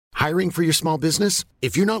Hiring for your small business?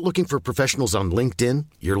 If you're not looking for professionals on LinkedIn,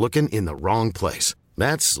 you're looking in the wrong place.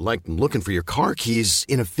 That's like looking for your car keys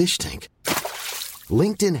in a fish tank.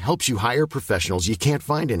 LinkedIn helps you hire professionals you can't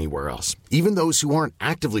find anywhere else, even those who aren't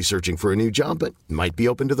actively searching for a new job but might be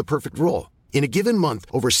open to the perfect role. In a given month,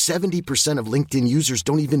 over 70% of LinkedIn users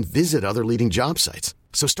don't even visit other leading job sites.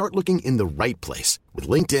 So start looking in the right place. With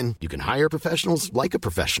LinkedIn, you can hire professionals like a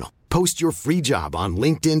professional. Post your free job on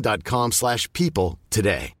linkedin.com/people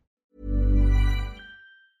today.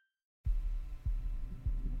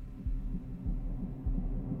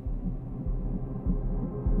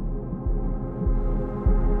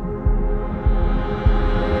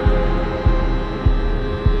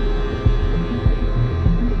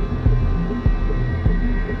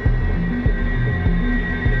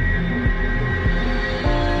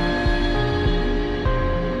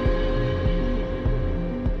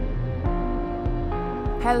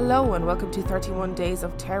 Hello and welcome to 31 Days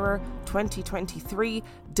of Terror 2023,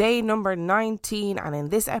 day number 19, and in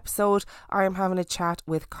this episode I am having a chat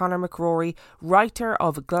with Conor McCrory, writer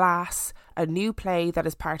of Glass, a new play that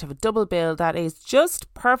is part of a double bill that is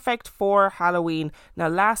just perfect for Halloween. Now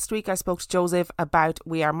last week I spoke to Joseph about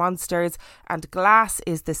We Are Monsters, and Glass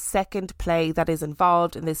is the second play that is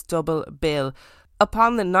involved in this double bill.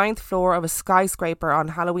 Upon the 9th floor of a skyscraper on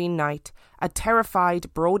Halloween night, a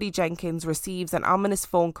terrified Brodie Jenkins receives an ominous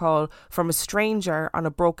phone call from a stranger on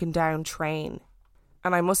a broken down train.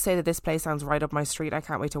 And I must say that this play sounds right up my street. I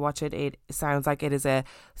can't wait to watch it. It sounds like it is a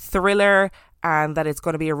thriller and that it's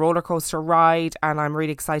going to be a roller coaster ride, and I'm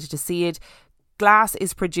really excited to see it. Glass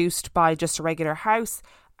is produced by Just a Regular House,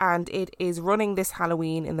 and it is running this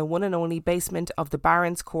Halloween in the one and only basement of the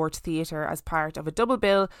Barons Court Theatre as part of a double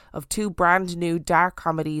bill of two brand new dark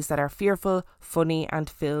comedies that are fearful, funny and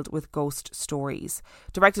filled with ghost stories.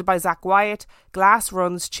 Directed by Zach Wyatt, Glass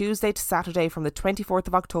runs Tuesday to Saturday from the 24th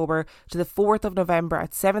of October to the 4th of November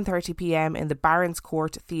at 7:30pm in the Barons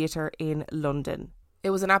Court Theatre in London. It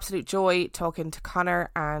was an absolute joy talking to Conor,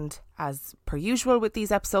 and as per usual with these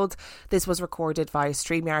episodes, this was recorded via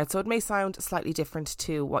StreamYard, so it may sound slightly different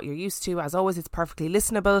to what you're used to. As always, it's perfectly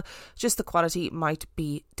listenable, just the quality might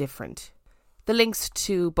be different. The links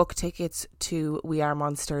to book tickets to We Are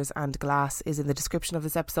Monsters and Glass is in the description of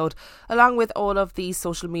this episode, along with all of the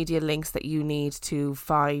social media links that you need to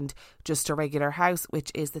find Just a Regular House,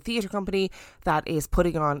 which is the theatre company that is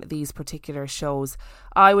putting on these particular shows.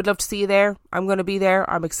 I would love to see you there. I'm going to be there.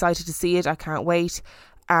 I'm excited to see it. I can't wait.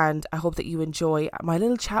 And I hope that you enjoy my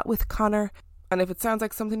little chat with Conor. And if it sounds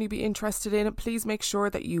like something you'd be interested in, please make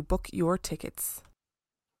sure that you book your tickets.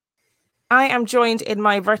 I am joined in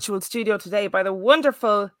my virtual studio today by the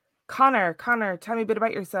wonderful Conor. Conor, tell me a bit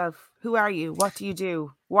about yourself. Who are you? What do you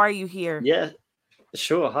do? Why are you here? Yeah,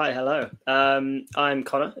 sure. Hi, hello. I'm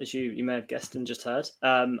Conor, as you may have guessed and just heard.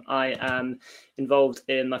 I am involved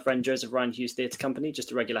in my friend Joseph Ryan Hughes Theatre Company,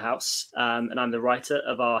 Just a Regular House, and I'm the writer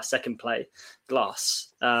of our second play,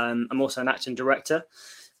 Glass. I'm also an actor and director.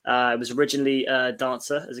 I was originally a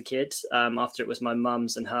dancer as a kid, after it was my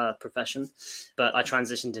mum's and her profession, but I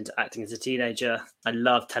transitioned into acting as a teenager. I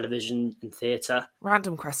love television and theatre.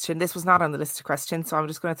 Random question. This was not on the list of questions, so I'm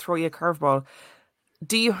just going to throw you a curveball.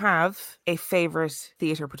 Do you have a favourite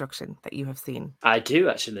theatre production that you have seen? I do,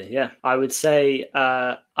 actually, yeah. I would say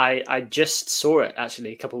I just saw it,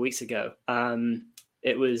 actually, a couple of weeks ago.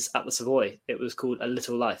 It was at the Savoy. It was called A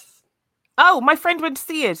Little Life. Oh, my friend went to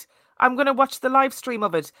see it. I'm going to watch the live stream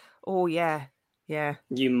of it. Oh, yeah. Yeah.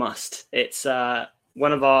 You must. It's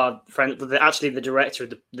one of our friends, actually the director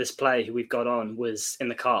of this play who we've got on was in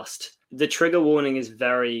the cast. The trigger warning is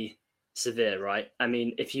very severe, right? I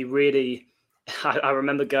mean, if you really... I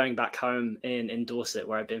remember going back home in Dorset,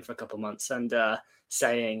 where I've been for a couple of months, and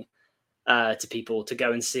saying to people to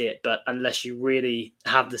go and see it. But unless you really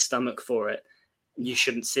have the stomach for it, you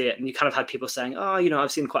shouldn't see it. And you kind of had people saying, oh,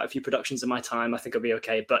 I've seen quite a few productions in my time. I think I'll be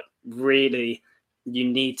okay. But really, you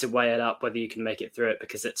need to weigh it up whether you can make it through it,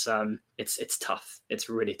 because it's tough. It's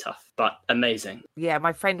really tough, but amazing. Yeah,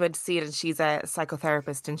 my friend went to see it, and she's a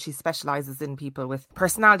psychotherapist, and she specialises in people with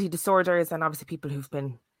personality disorders and obviously people who've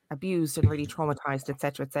been abused and really traumatized,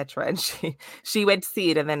 etc., etc. And she went to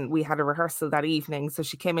see it, and then we had a rehearsal that evening. So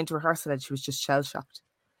she came into rehearsal and she was just shell shocked.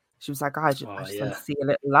 She was like, I just want to see A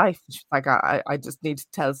Little Life. She's like, I just need to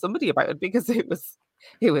tell somebody about it, because it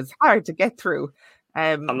was hard to get through.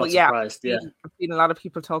 I'm not surprised. Yeah, I've seen a lot of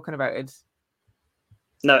people talking about it.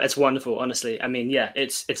 No, it's wonderful, honestly. I mean, yeah,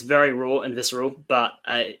 it's very raw and visceral, but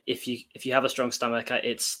if you have a strong stomach,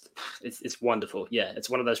 it's wonderful. Yeah,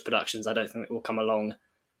 it's one of those productions I don't think it will come along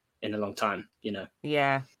in a long time,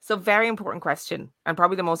 Yeah. So very important question, and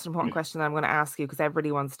probably the most important question that I'm going to ask you, because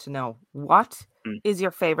everybody wants to know, what Mm. is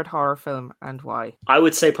your favorite horror film and why? I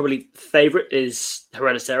would say probably favorite is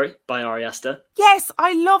Hereditary by Ari Aster. Yes,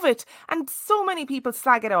 I love it. And so many people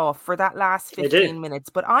slag it off for that last They do. 15 minutes,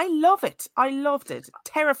 but I love it. I loved it.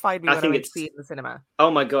 Terrified me I when I think went to it's see it in the cinema. Oh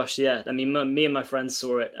my gosh, yeah. I mean, me and my friends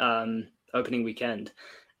saw it opening weekend,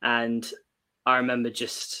 and I remember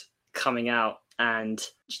just coming out and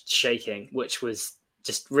shaking, which was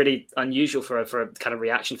just really unusual for a kind of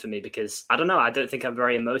reaction for me because I don't know, I don't think I'm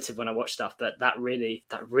very emotive when I watch stuff, but that really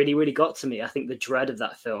got to me. I think the dread of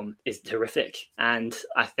that film is horrific, and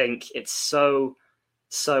I think it's so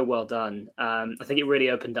well done. I think it really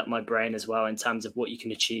opened up my brain as well in terms of what you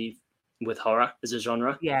can achieve with horror as a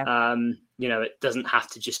genre. Yeah. It doesn't have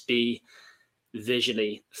to just be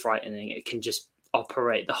visually frightening. It can just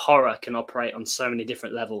operate. The horror can operate on so many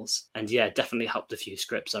different levels. And yeah, definitely helped a few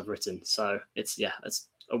scripts I've written. So it's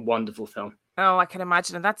a wonderful film. Oh, I can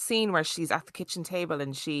imagine. And that scene where she's at the kitchen table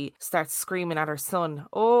and she starts screaming at her son.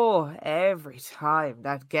 Oh, every time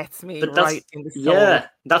that gets me But right in the soul. yeah,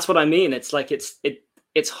 that's what I mean. It's like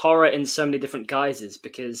it's horror in so many different guises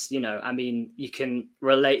because I mean, you can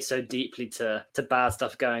relate so deeply to bad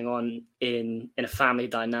stuff going on in a family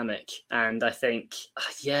dynamic, and I think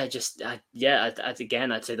I'd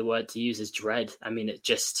say the word to use is dread. I mean, it's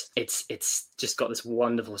just got this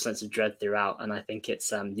wonderful sense of dread throughout, and I think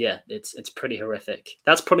it's pretty horrific.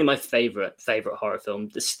 That's probably my favorite horror film.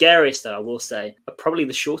 The scariest, though, I will say, are probably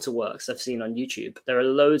the shorter works I've seen on YouTube. There are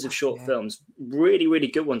loads of short films, really really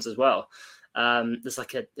good ones as well. There's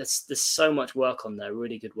so much work on there,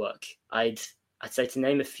 really good work. I'd say to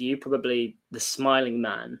name a few, probably The Smiling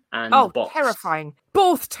Man and The Box. Terrifying.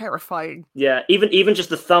 Both terrifying. Yeah, even just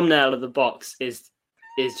the thumbnail of The Box is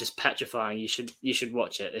just petrifying. You should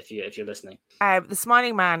watch it if you're listening. The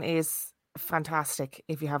Smiling Man is fantastic.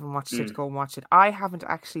 If you haven't watched it, go and watch it. I haven't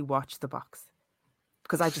actually watched The Box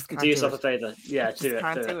because I just can't do yourself a favor. Yeah, do it.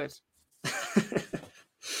 Can't do it.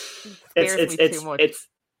 It's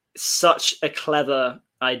such a clever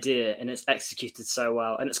idea and it's executed so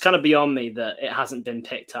well, and it's kind of beyond me that it hasn't been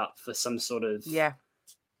picked up for some sort of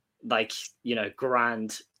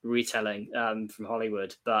grand retelling from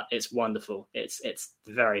Hollywood, but it's wonderful. It's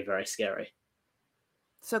very very scary.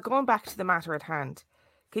 So going back to the matter at hand,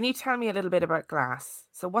 can you tell me a little bit about Glass?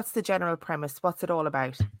 So what's the general premise? What's it all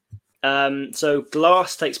about? So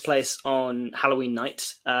Glass takes place on Halloween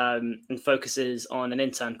night and focuses on an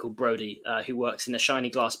intern called Brody who works in a shiny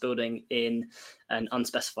glass building in an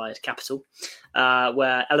unspecified capital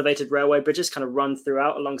where elevated railway bridges kind of run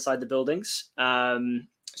throughout alongside the buildings.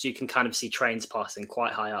 So you can kind of see trains passing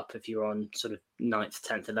quite high up if you're on sort of 9th,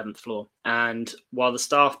 10th, 11th floor. And while the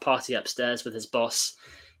staff party upstairs with his boss,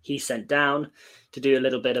 he's sent down to do a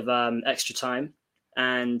little bit of extra time.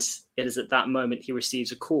 And it is at that moment he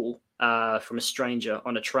receives a call from a stranger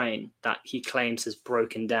on a train that he claims has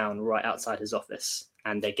broken down right outside his office,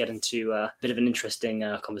 and they get into a bit of an interesting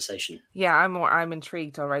conversation. Yeah, I'm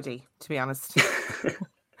intrigued already, to be honest.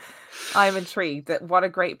 I'm intrigued. What a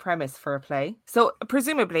great premise for a play. So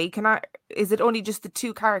presumably, is it only just the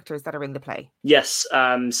two characters that are in the play? Yes.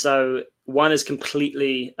 So one is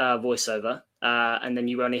completely voiceover, and then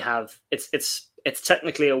you only have it's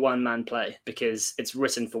technically a one-man play because it's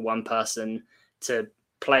written for one person to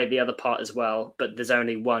play the other part as well, but there's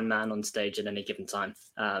only one man on stage at any given time,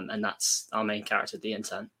 and that's our main character, the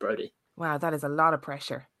intern, Brody. Wow, that is a lot of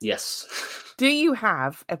pressure. Yes. Do you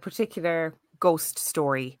have a particular ghost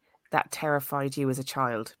story that terrified you as a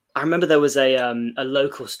child? I remember there was a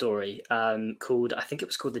local story called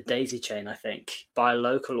The Daisy Chain, I think, by a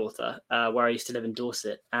local author where I used to live in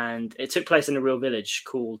Dorset. And it took place in a real village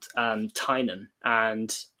called Tynan,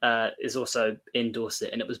 and is also in Dorset.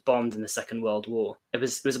 And it was bombed in the Second World War. It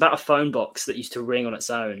was about a phone box that used to ring on its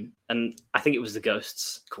own. And I think it was the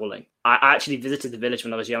ghosts calling. I actually visited the village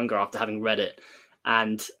when I was younger after having read it.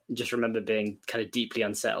 And just remember being kind of deeply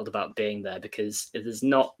unsettled about being there because there's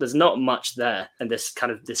not much there, and this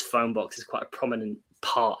phone box is quite a prominent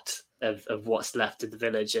part of what's left of the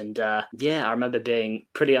village. And I remember being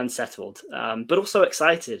pretty unsettled, but also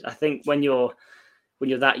excited. I think when you're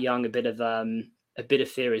that young, a bit of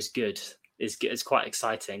fear is good. It's quite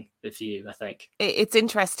exciting for you, I think. It's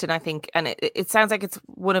interesting, I think, and it sounds like it's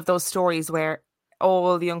one of those stories where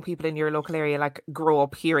all the young people in your local area grow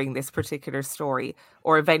up hearing this particular story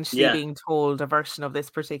or eventually being told a version of this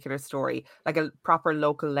particular story, like a proper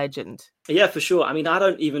local legend. Yeah, for sure. I mean, I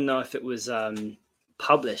don't even know if it was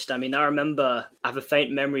published. I mean, I have a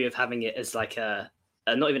faint memory of having it as like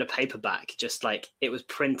not even a paperback, just like it was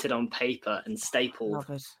printed on paper and stapled.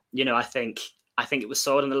 Love it. I think it was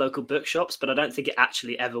sold in the local bookshops, but I don't think it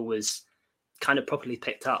actually ever was kind of properly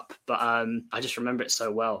picked up, but I just remember it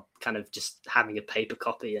so well, kind of just having a paper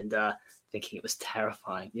copy and thinking it was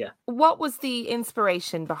terrifying. Yeah. What was the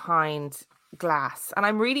inspiration behind Glass? And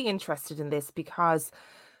I'm really interested in this because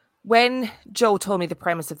when Joe told me the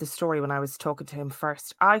premise of the story when I was talking to him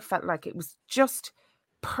first, I felt like it was just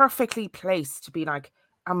perfectly placed to be like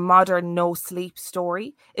a modern no sleep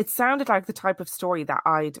story. It sounded like the type of story that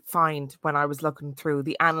I'd find when I was looking through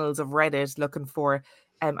the annals of Reddit looking for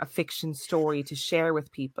a fiction story to share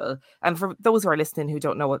with people. And for those who are listening who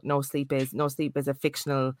don't know what No Sleep is a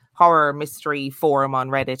fictional horror mystery forum on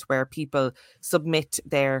Reddit where people submit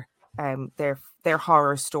their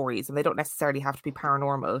horror stories, and they don't necessarily have to be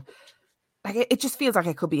paranormal. Like it just feels like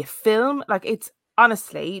it could be a film. Like it's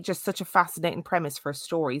honestly just such a fascinating premise for a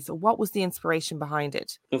story. So what was the inspiration behind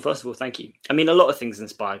it? Well, first of all, thank you. I mean, a lot of things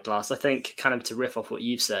inspired Glass. I think, kind of to riff off what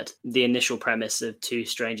you've said, the initial premise of two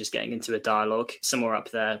strangers getting into a dialogue somewhere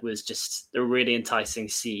up there was just a really enticing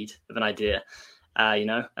seed of an idea.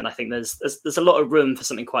 And I think there's a lot of room for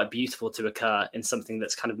something quite beautiful to occur in something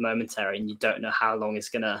that's kind of momentary, and you don't know how long you're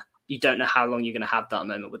going to have that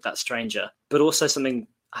moment with that stranger, but also something,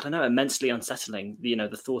 I don't know, immensely unsettling.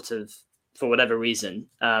 The thought of, for whatever reason,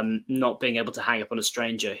 not being able to hang up on a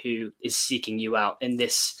stranger who is seeking you out in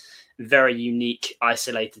this very unique,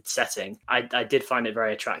 isolated setting. I did find it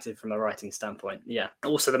very attractive from a writing standpoint. Yeah.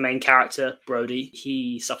 Also, the main character, Brody,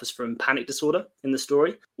 he suffers from panic disorder in the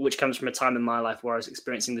story, which comes from a time in my life where I was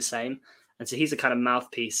experiencing the same. And so he's a kind of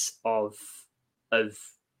mouthpiece of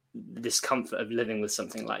discomfort of living with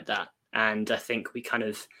something like that. And I think we kind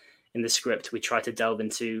of, in the script, we try to delve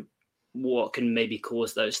into what can maybe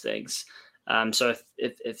cause those things. So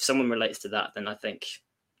if someone relates to that, then I think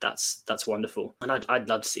that's wonderful. And I'd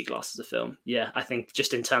love to see Glass as a film. Yeah, I think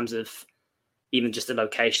just in terms of even just the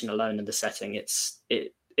location alone and the setting,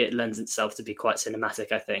 it lends itself to be quite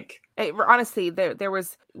cinematic, I think. Honestly, there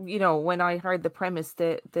was, when I heard the premise,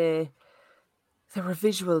 there were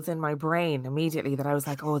visuals in my brain immediately that I was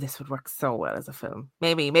like, oh, this would work so well as a film.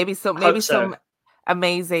 Maybe some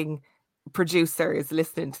amazing producer is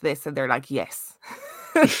listening to this and they're like, yes.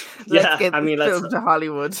 Let's get this film to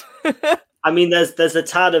Hollywood. I mean, there's a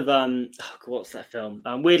tad of what's that film?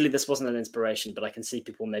 Weirdly, this wasn't an inspiration, but I can see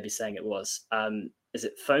people maybe saying it was. Is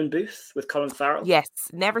it Phone Booth with Colin Farrell? Yes,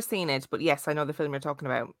 never seen it, but yes, I know the film you're talking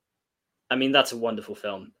about. I mean, that's a wonderful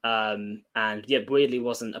film. And yeah, weirdly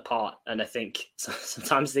wasn't a part. And I think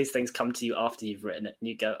sometimes these things come to you after you've written it and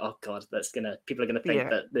you go, oh God, people are going to think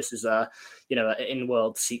that this is an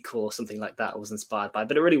in-world sequel or something like that I was inspired by,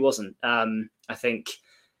 but it really wasn't. I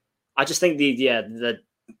just think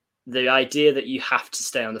the idea that you have to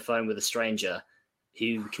stay on the phone with a stranger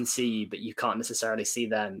who can see you, but you can't necessarily see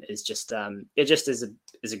them is just, it just is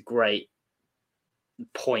a great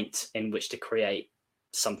point in which to create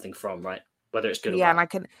something from, right? Whether it's good or bad. And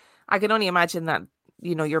I can only imagine that,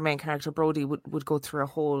 your main character Brody would go through a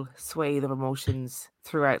whole swathe of emotions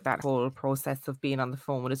throughout that whole process of being on the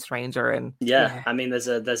phone with a stranger. And I mean, there's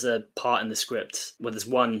a part in the script where there's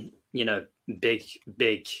one, big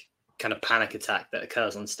kind of panic attack that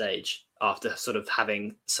occurs on stage after sort of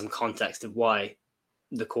having some context of why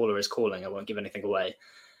the caller is calling. I won't give anything away.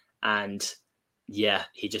 And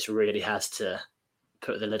he just really has to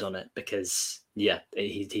put the lid on it because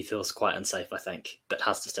he feels quite unsafe, I think, but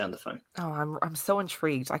has to stay on the phone. Oh, I'm so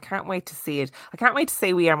intrigued. I can't wait to see it. I can't wait to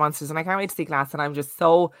see We Are Monsters, and I can't wait to see Glass, and I'm just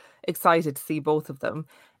so excited to see both of them.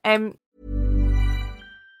 I'm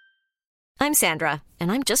Sandra,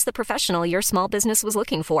 and I'm just the professional your small business was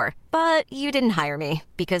looking for. But you didn't hire me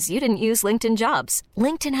because you didn't use LinkedIn Jobs.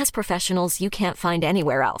 LinkedIn has professionals you can't find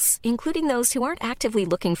anywhere else, including those who aren't actively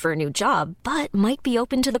looking for a new job, but might be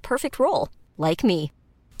open to the perfect role, like me.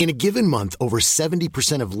 In a given month, over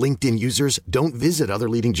 70% of LinkedIn users don't visit other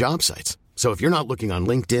leading job sites. So if you're not looking on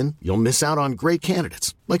LinkedIn, you'll miss out on great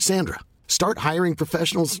candidates like Sandra. Start hiring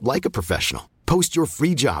professionals like a professional. Post your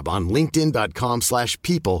free job on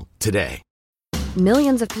linkedin.com/people today.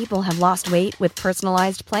 Millions of people have lost weight with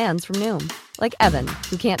personalized plans from Noom. Like Evan,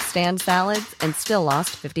 who can't stand salads and still lost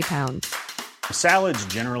 50 pounds. Salads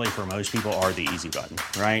generally for most people are the easy button,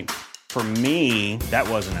 right? For me, that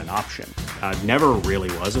wasn't an option. I never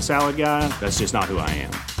really was a salad guy. That's just not who I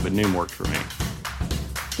am. But Noom worked for me.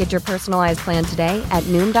 Get your personalized plan today at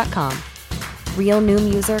Noom.com. Real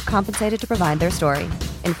Noom user compensated to provide their story.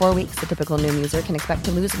 In 4 weeks, the typical Noom user can expect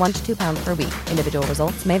to lose 1 to 2 pounds per week. Individual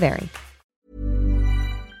results may vary.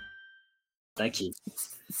 Thank you.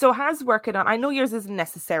 So Has working on, I know yours isn't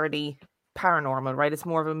necessarily paranormal, right? It's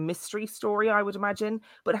more of a mystery story, I would imagine.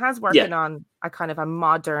 But Has working on a kind of a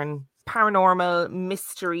modern paranormal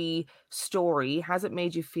mystery story, has it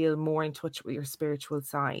made you feel more in touch with your spiritual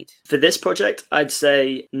side? For this project, I'd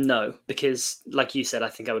say no, because like you said, I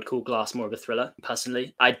think I would call Glass more of a thriller,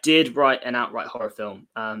 personally. I did write an outright horror film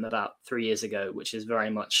about 3 years ago, which is very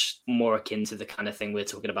much more akin to the kind of thing we're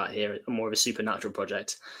talking about here, more of a supernatural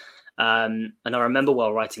project. And I remember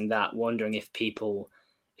while writing that, wondering if people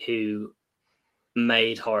who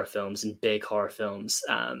made horror films and big horror films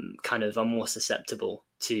kind of are more susceptible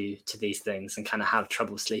to these things and kind of have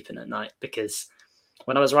trouble sleeping at night, because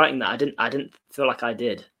when I was writing that, I didn't feel like I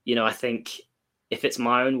did. I think if it's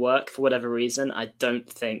my own work for whatever reason, I don't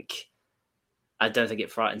think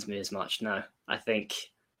it frightens me as much. No, I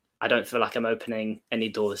don't feel like I'm opening any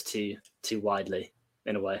doors too widely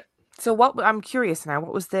in a way. So I'm curious now,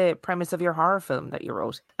 what was the premise of your horror film that you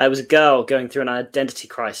wrote? It was a girl going through an identity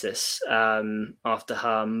crisis after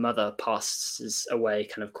her mother passes away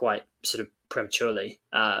kind of quite sort of prematurely.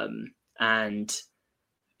 And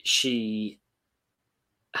she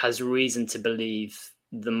has reason to believe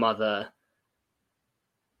the mother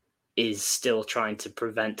is still trying to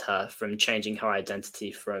prevent her from changing her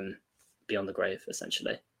identity from beyond the grave,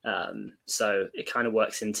 essentially. So it kind of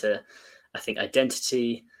works into, I think,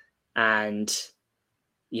 identity and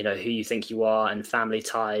who you think you are and family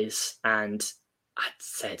ties, and I'd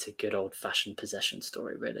say it's a good old-fashioned possession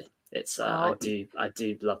story, really. It's I do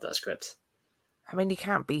love that script. I mean, you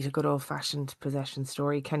can't beat a good old-fashioned possession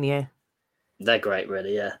story, can you? They're great,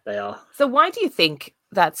 really. Yeah, they are. So why do you think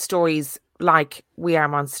that stories like We Are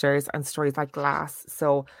Monsters and stories like Glass,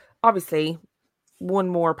 so obviously one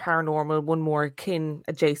more paranormal, one more kin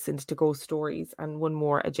adjacent to ghost stories, and one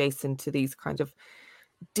more adjacent to these kind of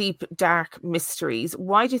deep, dark mysteries,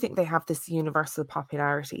 why do you think they have this universal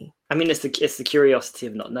popularity? I mean, it's the curiosity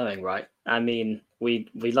of not knowing, right? I mean, we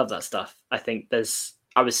love that stuff. I think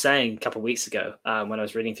I was saying a couple of weeks ago when I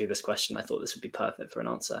was reading through this question, I thought this would be perfect for an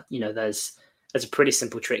answer. There's a pretty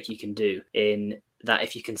simple trick you can do in that.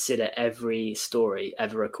 If you consider every story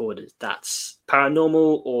ever recorded that's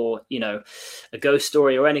paranormal or, a ghost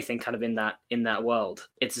story or anything kind of in that world,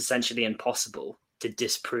 it's essentially impossible to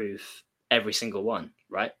disprove every single one,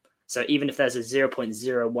 right? So even if there's a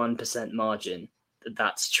 0.01% margin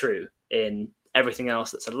that's true in everything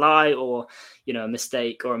else that's a lie or, a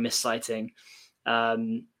mistake or a missighting,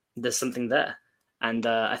 there's something there. And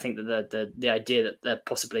I think that the idea that there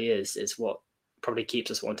possibly is what probably keeps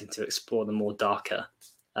us wanting to explore the more darker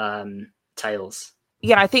tales.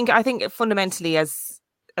 Yeah, I think fundamentally as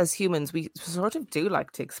humans, we sort of do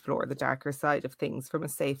like to explore the darker side of things from a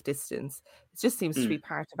safe distance. It just seems to be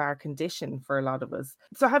part of our condition for a lot of us.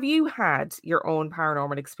 So have you had your own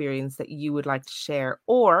paranormal experience that you would like to share?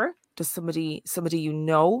 Or does somebody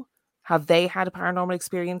have they had a paranormal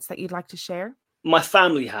experience that you'd like to share? My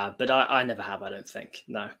family have, but I never have, I don't think.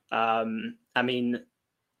 No. I mean,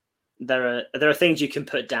 there are things you can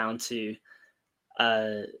put down to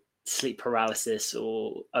sleep paralysis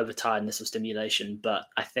or overtiredness or stimulation, but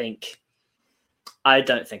I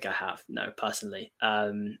don't think I have. No, personally.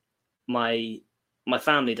 My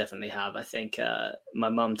family definitely have. I think my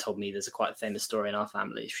mum told me there's a quite famous story in our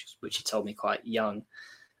family, which she told me quite young,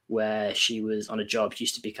 where she was on a job. She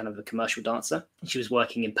used to be kind of a commercial dancer. She was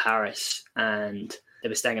working in Paris and they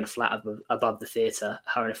were staying in a flat above the theatre,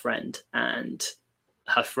 her and a friend, and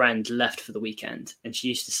her friend left for the weekend. And she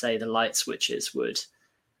used to say the light switches would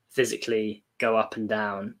physically go up and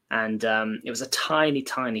down. And it was a tiny,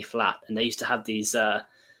 tiny flat. And they used to have these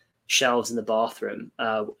shelves in the bathroom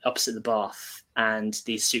opposite the bath, and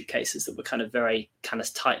these suitcases that were kind of very kind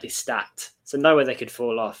of tightly stacked. So nowhere they could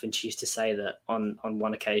fall off. And she used to say that on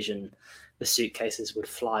one occasion, the suitcases would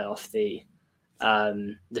fly off the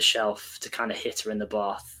shelf to kind of hit her in the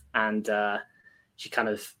bath. And she kind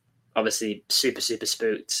of obviously super, super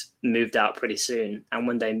spooked, moved out pretty soon. And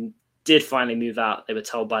when they did finally move out, they were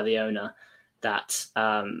told by the owner that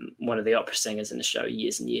one of the opera singers in the show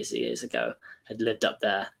years and years ago had lived up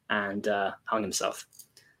there and hung himself.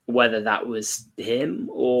 Whether that was him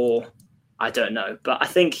or I don't know. But I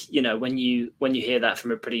think, when you hear that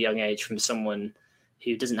from a pretty young age from someone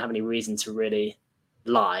who doesn't have any reason to really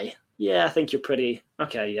lie, yeah, I think you're pretty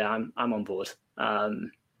okay. Yeah, I'm on board.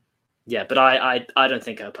 Yeah, but I don't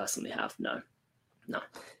think I personally have. No.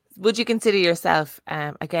 Would you consider yourself,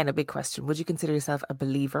 again, a big question, would you consider yourself a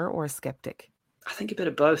believer or a skeptic? I think a bit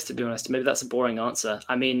of both, to be honest. Maybe that's a boring answer.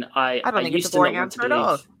 I mean, I don't think used it's a boring answer at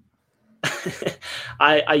all.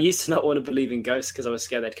 I used to not want to believe in ghosts because I was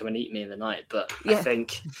scared they'd come and eat me in the night. But yeah. I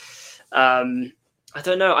think, I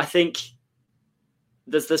don't know. I think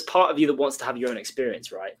there's part of you that wants to have your own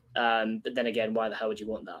experience, right? But then again, why the hell would you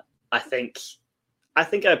want that? I think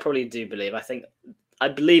I probably do believe. I think I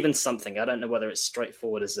believe in something. I don't know whether it's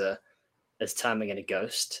straightforward as terming in a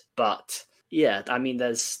ghost, but yeah, I mean,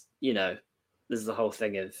 there's the whole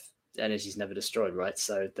thing of energy's never destroyed, right?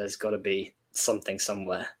 So there's got to be something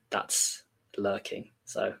somewhere that's lurking.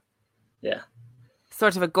 So yeah,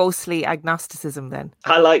 Sort of a ghostly agnosticism then.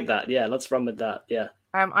 I like that. Yeah, let's run with that. Yeah.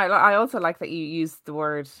 I also like that you use the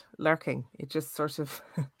word lurking. It just sort of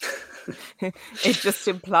it just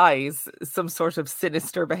implies some sort of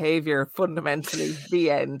sinister behavior. Fundamentally,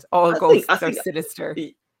 the end. All ghosts are sinister.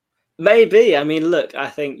 Maybe. I mean, look, I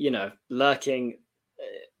think lurking.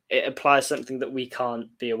 It applies something that we can't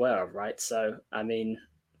be aware of, right? So, I mean,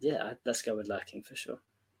 yeah, let's go with lurking for sure.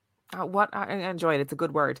 What I enjoy it. It's a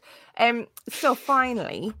good word. So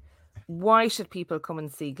finally, why should people come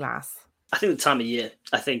and see Glass? I think the time of year.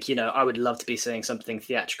 I think, I would love to be seeing something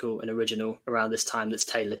theatrical and original around this time that's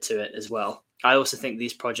tailored to it as well. I also think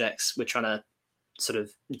these projects we're trying to sort of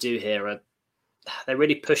do here they're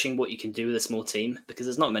really pushing what you can do with a small team, because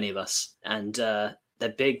there's not many of us, and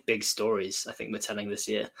they're big stories I think we're telling this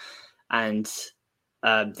year. And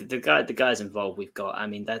the guys involved we've got, I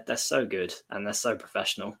mean, they're so good and they're so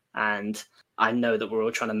professional, and I know that we're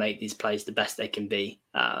all trying to make these plays the best they can be.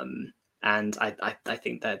 And I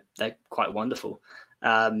think they're quite wonderful.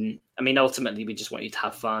 I mean, ultimately, we just want you to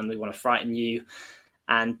have fun. We want to frighten you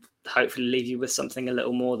and hopefully leave you with something a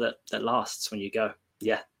little more that lasts when you go.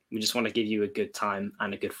 Yeah, we just want to give you a good time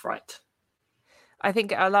and a good fright. I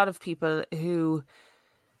think a lot of people who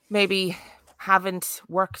maybe haven't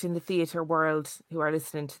worked in the theatre world who are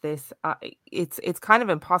listening to this, it's kind of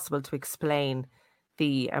impossible to explain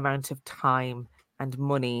the amount of time and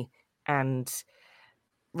money and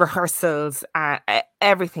rehearsals,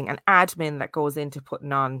 everything, and admin that goes into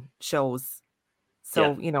putting on shows.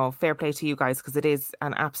 So, fair play to you guys, because it is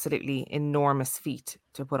an absolutely enormous feat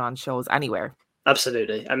to put on shows anywhere.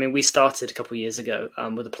 Absolutely. I mean, we started a couple of years ago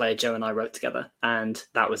with a play Joe and I wrote together, and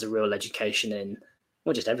that was a real education in,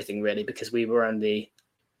 well, just everything really, because we were only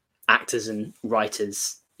actors and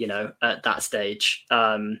writers, at that stage.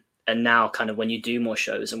 And now kind of when you do more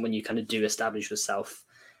shows and when you kind of do establish yourself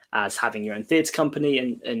as having your own theatre company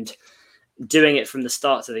and doing it from the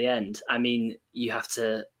start to the end, I mean, you have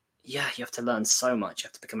to learn so much. You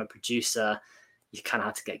have to become a producer. You kind of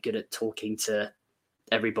have to get good at talking to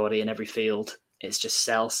everybody in every field. It's just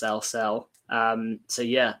sell. So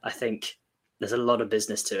yeah, I think there's a lot of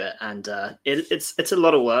business to it, and it's a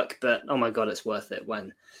lot of work, but oh my God, it's worth it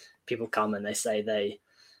when people come and they say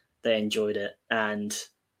they enjoyed it. And,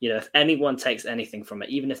 if anyone takes anything from it,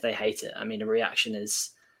 even if they hate it, I mean, a reaction is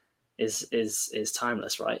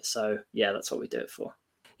timeless, right? So yeah, that's what we do it for.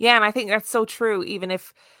 Yeah, and I think that's so true. Even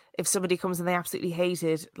if somebody comes and they absolutely hate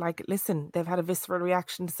it, like, listen, they've had a visceral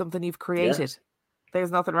reaction to something you've created. Yeah.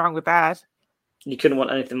 There's nothing wrong with that. You couldn't want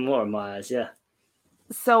anything more in my eyes, yeah.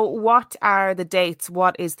 So what are the dates?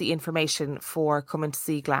 What is the information for coming to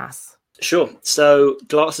see Glass? Sure. So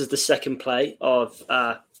Glass is the second play of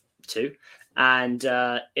two. And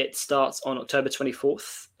it starts on October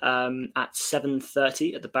 24th at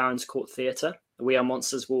 7:30 at the Barons Court Theatre. We Are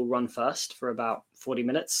Monsters will run first for about 40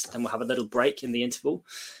 minutes. Then we'll have a little break in the interval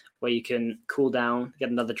where you can cool down, get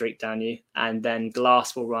another drink down you. And then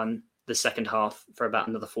Glass will run the second half for about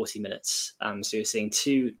another 40 minutes. So you're seeing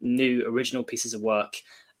two new original pieces of work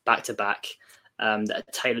back to back that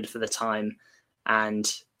are tailored for the time.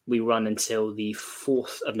 And we run until the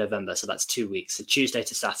 4th of November. So that's 2 weeks. So Tuesday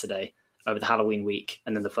to Saturday over the Halloween week,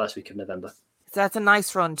 and then the first week of November. So that's a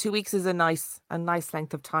nice run. 2 weeks is a nice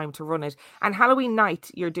length of time to run it. And Halloween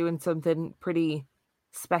night, you're doing something pretty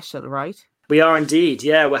special, right? We are indeed.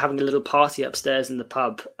 Yeah, we're having a little party upstairs in the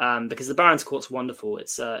pub because the Barons Court's wonderful.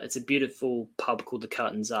 It's a beautiful pub called the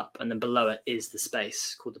Curtains Up, and then below it is the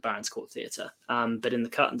space called the Barons Court Theatre. But in the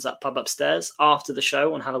Curtains Up pub upstairs, after the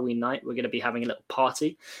show on Halloween night, we're going to be having a little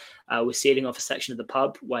party. We're sealing off a section of the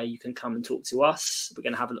pub where you can come and talk to us. We're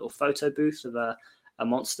going to have a little photo booth with a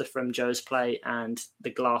monster from Joe's play and the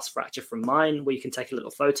glass fracture from mine, where you can take a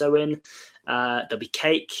little photo in. There'll be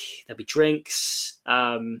cake, there'll be drinks.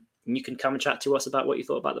 And you can come and chat to us about what you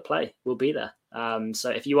thought about the play. We'll be there. So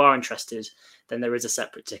if you are interested, then there is a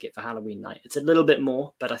separate ticket for Halloween night. It's a little bit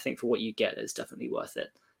more, but I think for what you get, it's definitely worth it.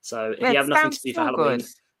 So if you have nothing to do for Halloween,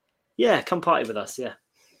 yeah, come party with us. Yeah.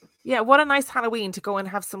 Yeah, what a nice Halloween to go and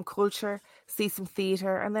have some culture, see some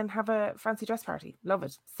theatre, and then have a fancy dress party. Love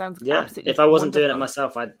it. Sounds absolutely if I wasn't doing it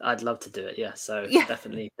myself, I'd love to do it. Yeah, so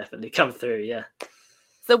definitely come through. Yeah.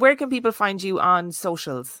 So where can people find you on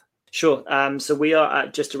socials? Sure. So we are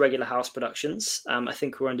at Just a Regular House Productions. I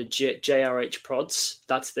think we're under JRH Prods.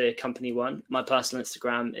 That's the company one. My personal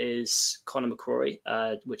Instagram is Conor McCrory,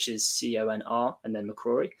 which is CONR and then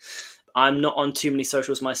McCrory. I'm not on too many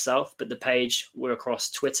socials myself, but the page, we're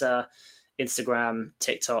across Twitter, Instagram,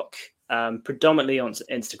 TikTok, predominantly on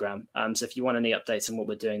Instagram. So if you want any updates on what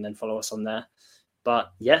we're doing, then follow us on there.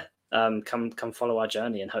 But yeah, come follow our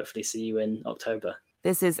journey and hopefully see you in October.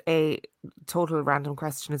 This is a total random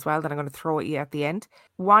question as well that I'm going to throw at you at the end.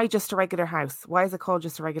 Why just a regular house? Why is it called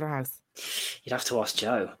just a regular house? You'd have to ask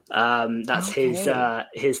Joe. That's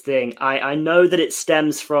his thing. I know that it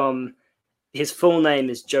stems from his full name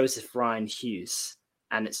is Joseph Ryan Hughes,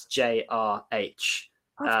 and it's JRH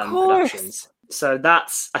Productions. So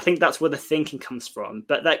I think that's where the thinking comes from.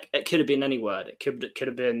 But that it could have been any word. It could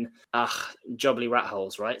have been jobbly rat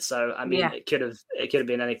holes, right? So I mean, it could have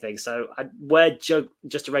been anything. So where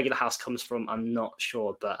just a regular house comes from, I'm not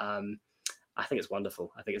sure, but I think it's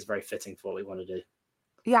wonderful. I think it's very fitting for what we want to do.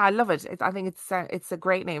 Yeah, I love it. I think it's a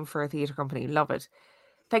great name for a theatre company. Love it.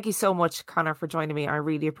 Thank you so much, Conor, for joining me. I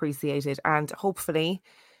really appreciate it, and hopefully,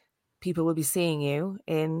 people will be seeing you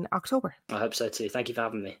in October. I hope so too. Thank you for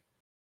having me.